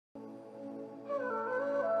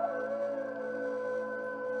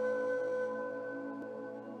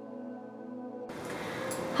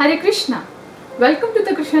Hare Krishna. Welcome to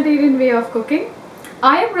the Krsnatarian way of cooking.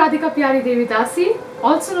 I am Radhika Pyari Devi Dasi,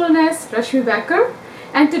 also known as Rashmi Baker,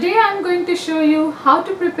 and today I am going to show you how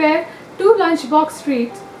to prepare 2 lunchbox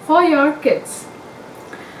treats for your kids.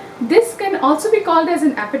 This can also be called as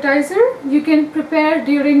an appetizer. You can prepare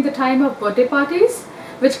during the time of birthday parties,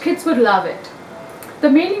 which kids would love it. The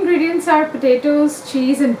main ingredients are potatoes,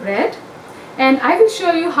 cheese and bread, and I will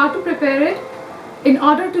show you how to prepare it in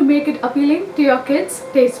order to make it appealing to your kids'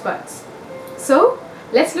 taste buds. So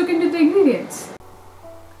let's look into the ingredients.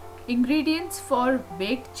 Ingredients for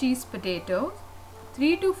baked cheese potatoes: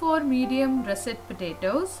 3 to 4 medium russet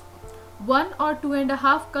potatoes, 1 or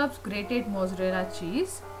 2.5 cups grated mozzarella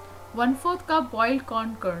cheese, 1/4 cup boiled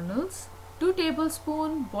corn kernels, 2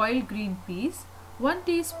 tablespoons boiled green peas, 1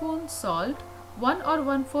 teaspoon salt, 1 or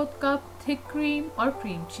 1/4 cup thick cream or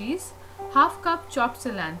cream cheese, half cup chopped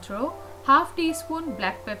cilantro, half teaspoon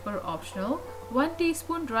black pepper optional, 1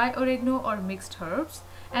 teaspoon dry oregano or mixed herbs,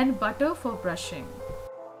 and butter for brushing.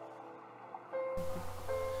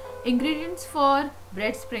 Ingredients for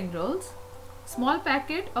bread spring rolls: small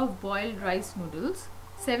packet of boiled rice noodles,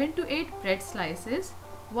 7 to 8 bread slices,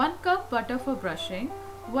 1 cup butter for brushing,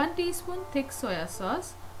 1 teaspoon thick soya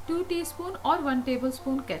sauce, 2 teaspoon or 1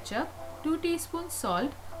 tablespoon ketchup, 2 teaspoons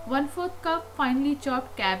salt, 1/4 cup finely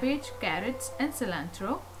chopped cabbage, carrots and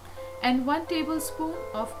cilantro, and 1 tablespoon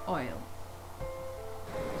of oil.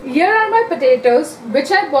 Here are my potatoes,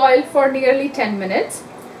 which I boiled for nearly 10 minutes.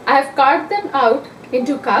 I have carved them out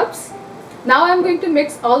into cups. Now I am going to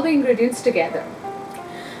mix all the ingredients together.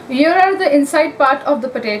 Here are the inside part of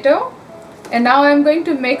the potato, and now I am going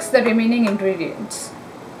to mix the remaining ingredients.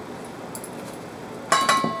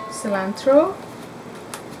 Cilantro.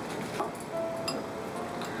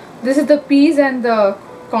 This is the peas and the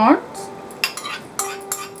corns.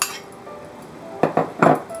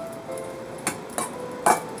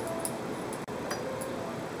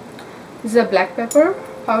 This is a black pepper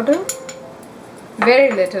powder,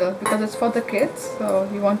 very little because it's for the kids, so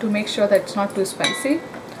you want to make sure that it's not too spicy.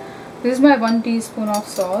 This is my 1 teaspoon of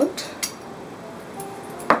salt.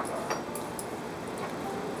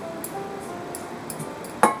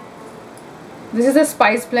 This is a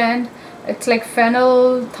spice blend. It's like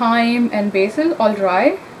fennel, thyme and basil, all dry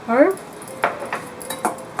herb.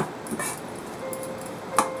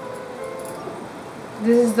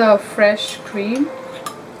 This is the fresh cream.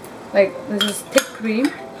 Like, this is thick cream.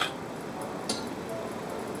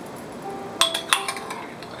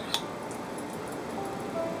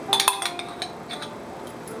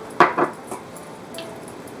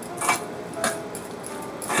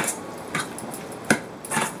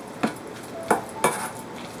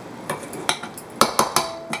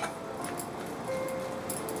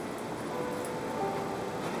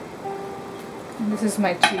 And this is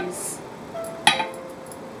my cheese.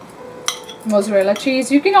 Mozzarella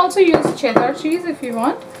cheese. You can also use cheddar cheese if you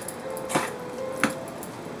want.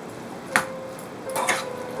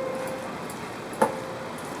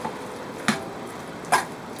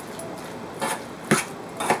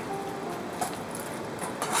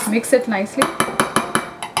 Mix it nicely.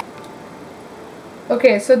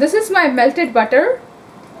 Okay, so this is my melted butter,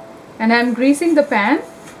 and I'm greasing the pan.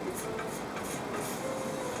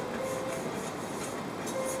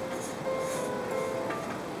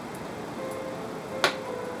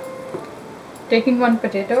 Taking 1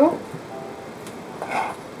 potato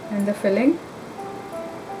and the filling.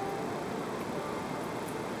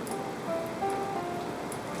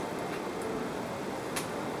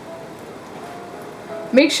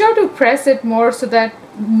 Make sure to press it more so that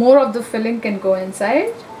more of the filling can go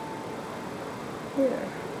inside. Here.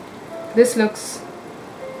 This looks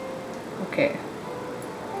okay.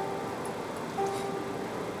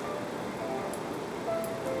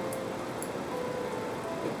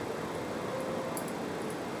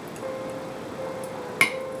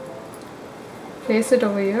 Place it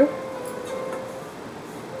over here.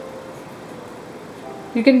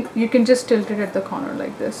 You can just tilt it at the corner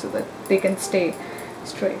like this so that they can stay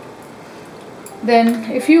straight.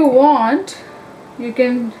 Then if you want, you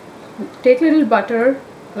can take little butter,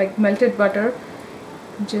 like melted butter,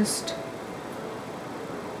 just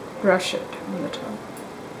brush it on the top.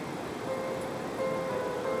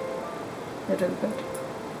 Little bit.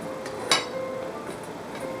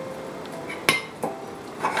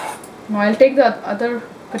 Now I'll take the other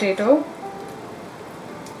potato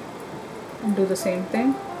and do the same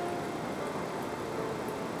thing.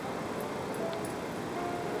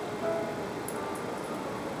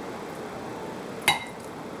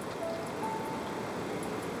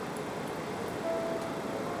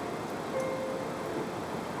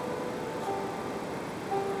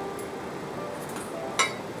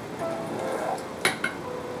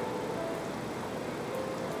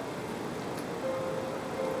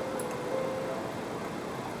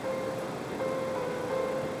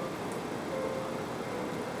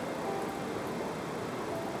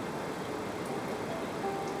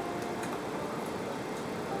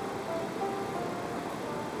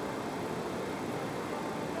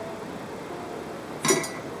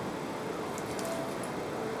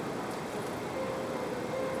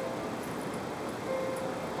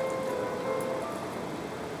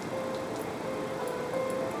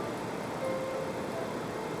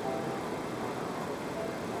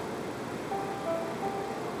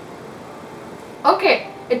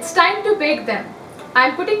 Okay, it's time to bake them.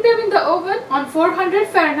 I'm putting them in the oven on 400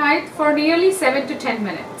 Fahrenheit for nearly 7 to 10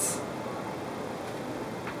 minutes.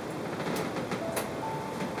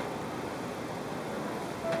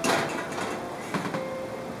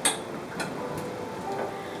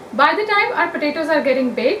 By the time our potatoes are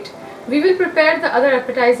getting baked, we will prepare the other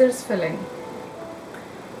appetizers filling.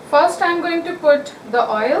 First, I'm going to put the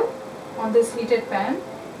oil on this heated pan.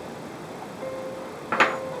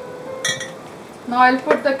 Now I'll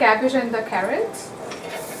put the cabbage and the carrots.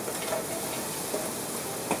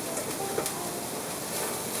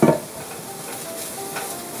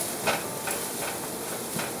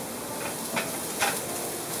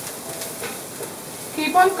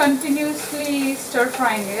 Keep on continuously stir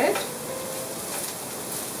frying it.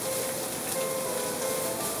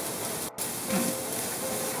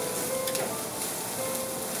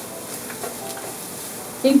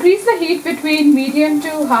 Increase the heat between medium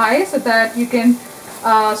to high so that you can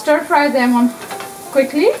stir fry them on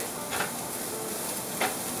quickly.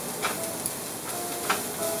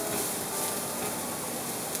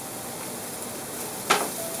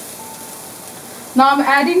 Now I'm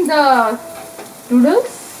adding the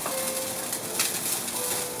noodles.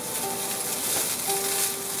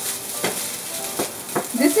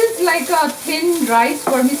 This is like a thin rice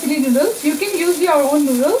vermicelli noodles. You can use your own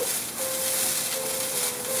noodles.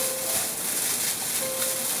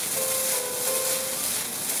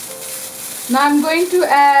 Now I'm going to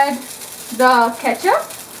add the ketchup.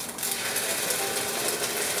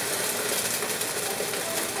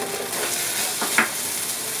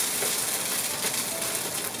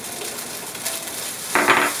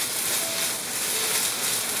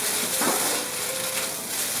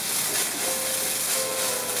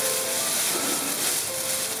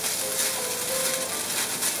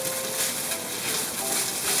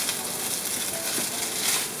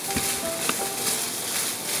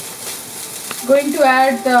 Going to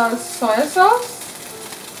add the soy sauce,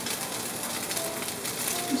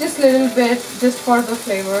 just a little bit, just for the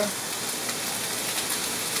flavor.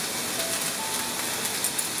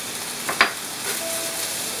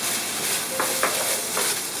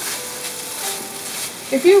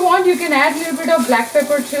 If you want, you can add a little bit of black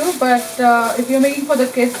pepper too, but if you're making for the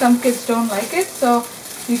kids, some kids don't like it, so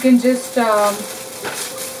you can just add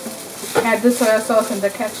the soy sauce and the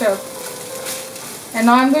ketchup. And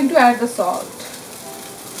now I'm going to add the salt.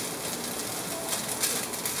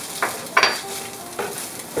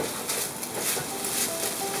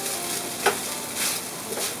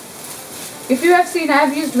 If you have seen, I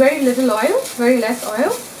have used very little oil, very less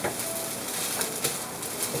oil,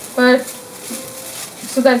 but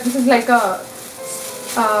so that this is like a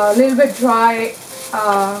little bit dry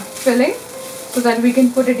filling, so that we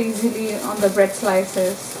can put it easily on the bread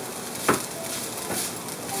slices.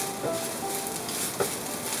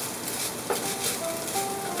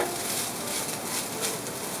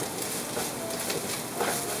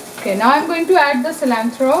 Okay, now I'm going to add the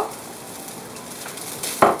cilantro.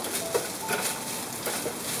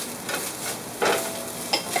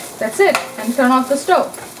 That's it, and turn off the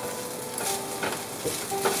stove.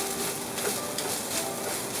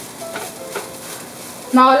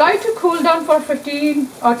 Now allow it to cool down for 15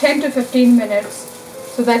 or 10 to 15 minutes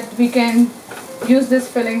so that we can use this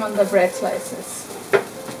filling on the bread slices.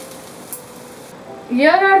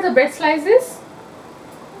 Here are the bread slices.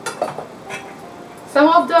 Some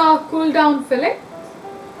of the cool down filling,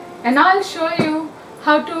 and now I'll show you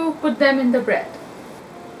how to put them in the bread.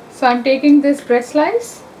 So I'm taking this bread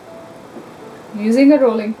slice using a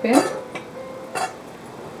rolling pin.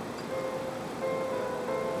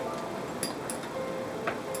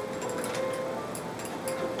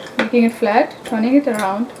 Making it flat, turning it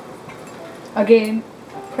around, again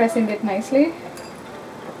pressing it nicely.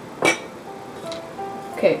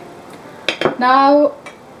 Okay, now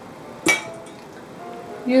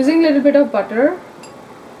using a little bit of butter,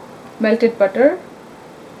 melted butter,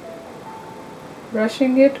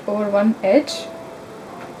 brushing it over one edge.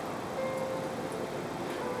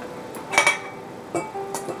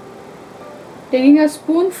 Taking a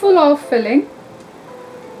spoonful of filling.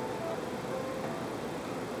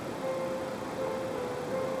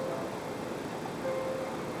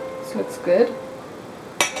 This looks good.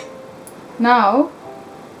 Now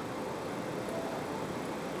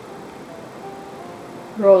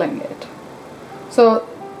rolling it. So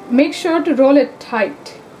make sure to roll it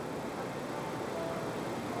tight.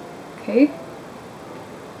 Okay.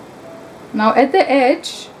 Now at the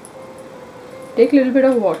edge, take a little bit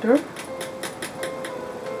of water.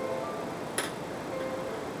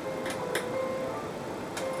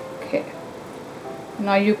 Okay.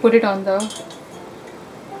 Now you put it on the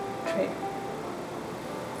tray.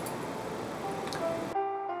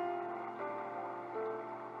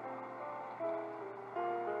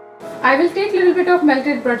 I will take a little bit of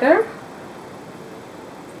melted butter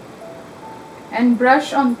and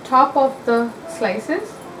brush on top of the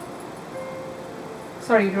slices,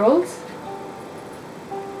 sorry, rolls.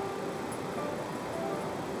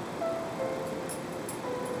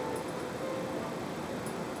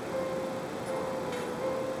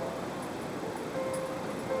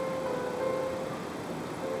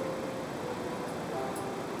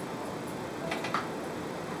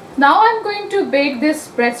 Now I'm going to bake this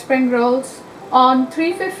bread spring rolls on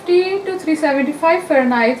 350 to 375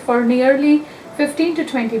 Fahrenheit for nearly 15 to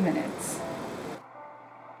 20 minutes.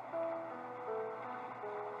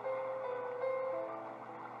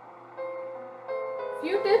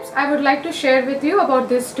 Few tips I would like to share with you about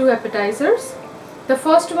these two appetizers. The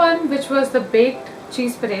first one, which was the baked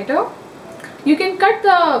cheese potato. You can cut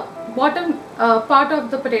the bottom part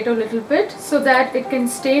of the potato a little bit so that it can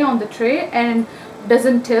stay on the tray and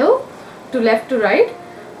doesn't tilt to left to right.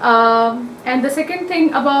 And the second thing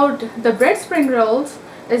about the bread spring rolls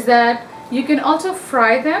is that you can also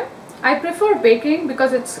fry them. I prefer baking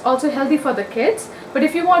because it's also healthy for the kids, but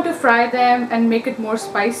if you want to fry them and make it more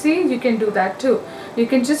spicy, you can do that too. You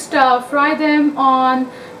can just fry them on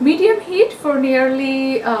medium heat for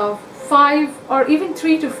nearly 5 or even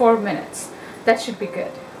 3 to 4 minutes. That should be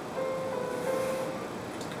good.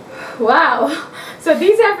 Wow, so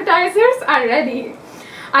these appetizers are ready.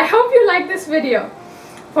 I hope you like this video.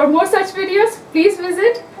 For more such videos, please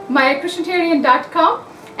visit mykrsnatarian.com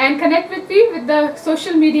and connect with me with the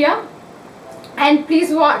social media, and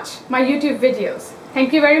please watch my YouTube videos.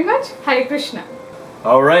 Thank you very much. Hare Krishna.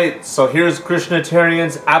 Alright, so here's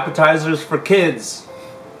Krsnatarian's appetizers for kids.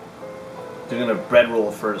 Doing a bread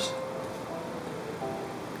roll first.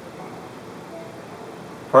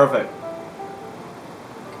 Perfect.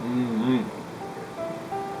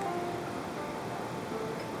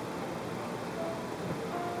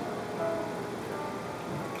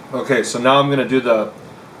 Okay, so now I'm gonna do the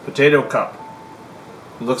potato cup.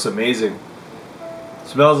 It looks amazing.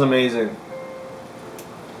 Smells amazing.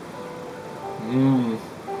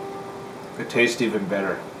 It tastes even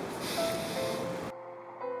better.